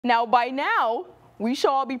Now, by now, we should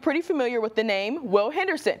all be pretty familiar with the name Will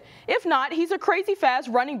Henderson. If not, he's a crazy fast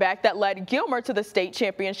running back that led Gilmer to the state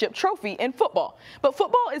championship trophy in football. But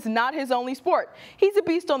football is not his only sport. He's a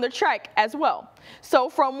beast on the track as well. So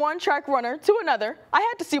from one track runner to another, I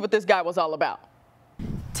had to see what this guy was all about.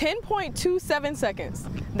 10.27 seconds.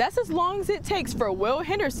 That's as long as it takes for Will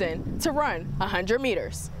Henderson to run 100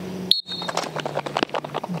 meters.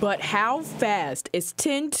 But how fast is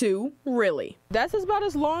 10.2 really? That's about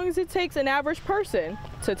as long as it takes an average person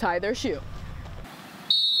to tie their shoe.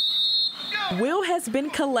 Will has been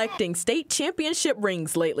collecting state championship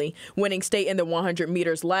rings lately, winning state in the 100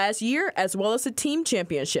 meters last year as well as a team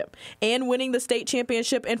championship, and winning the state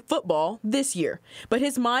championship in football this year. But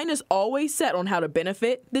his mind is always set on how to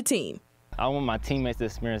benefit the team. I want my teammates to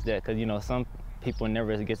experience that because, you know, some people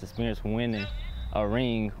never get to experience winning a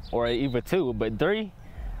ring or even two, but three.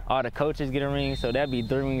 All the coaches get a ring, so that'd be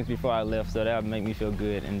 3 rings before I left, so that would make me feel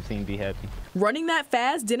good and the team be happy. Running that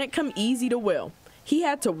fast didn't come easy to Will. He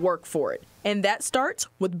had to work for it, and that starts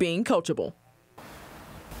with being coachable.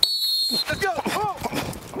 Let's go.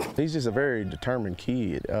 Oh. He's just a very determined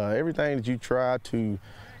kid. Everything that you try to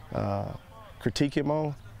critique him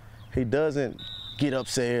on, he doesn't get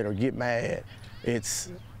upset or get mad.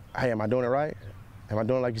 It's, hey, am I doing it right? Am I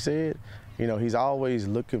doing it like you said? You know, he's always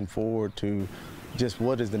looking forward to just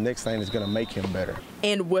what is the next thing that's going to make him better.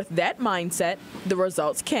 And with that mindset, the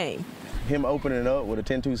results came. Him opening up with a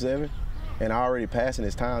 10.27 and already passing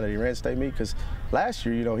his time that he ran state meet, because last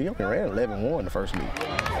year, you know, he only ran 11.1 the first meet.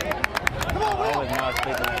 I was not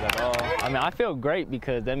expecting that at all. I mean, I feel great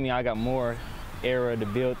because that means I got more area to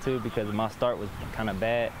build to because my start was kind of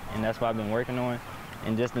bad, and that's what I've been working on.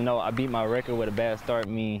 And just to know I beat my record with a bad start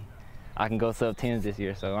means I can go sub-10s this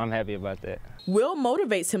year, so I'm happy about that. Will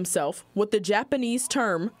motivates himself with the Japanese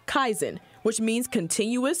term kaizen, which means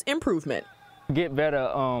continuous improvement. Get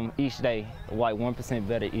better each day, like 1%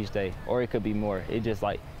 better each day, or it could be more. It's just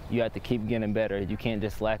like you have to keep getting better. You can't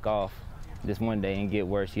just slack off just one day and get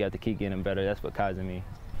worse. You have to keep getting better. That's what kaizen means.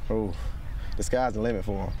 Oh, the sky's the limit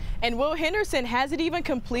for him. And Will Henderson hasn't even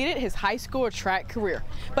completed his high school track career.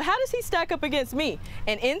 But how does he stack up against me,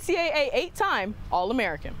 an NCAA 8-time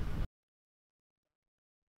All-American?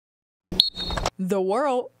 The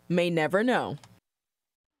world may never know.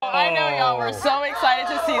 I know y'all were so excited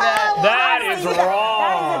to see that. That is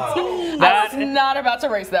wrong. I was not about to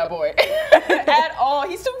race that boy at all.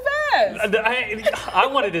 He's too fast. I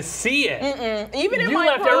wanted to see it. Even in you my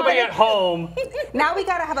left prime. everybody at home. Now we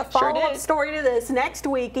got to have a follow-up story to this next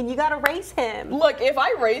week, and you got to race him. Look, if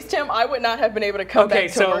I raced him, I would not have been able to come back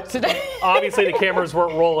to work today. Obviously the cameras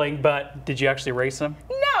weren't rolling, but did you actually race him?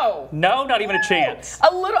 No. No, not even a chance.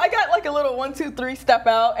 A little. I got like a little 1, 2, 3 step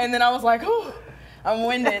out, and then I was like, oh, I'm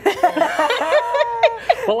winded.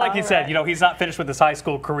 Well, like you said, you know, he's not finished with his high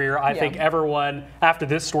school career. I think everyone, after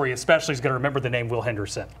this story especially, is going to remember the name Will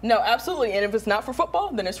Henderson. No, absolutely. And if it's not for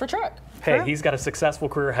football, then it's for track. Hey, he's got a successful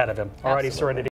career ahead of him. Alrighty, Serenity.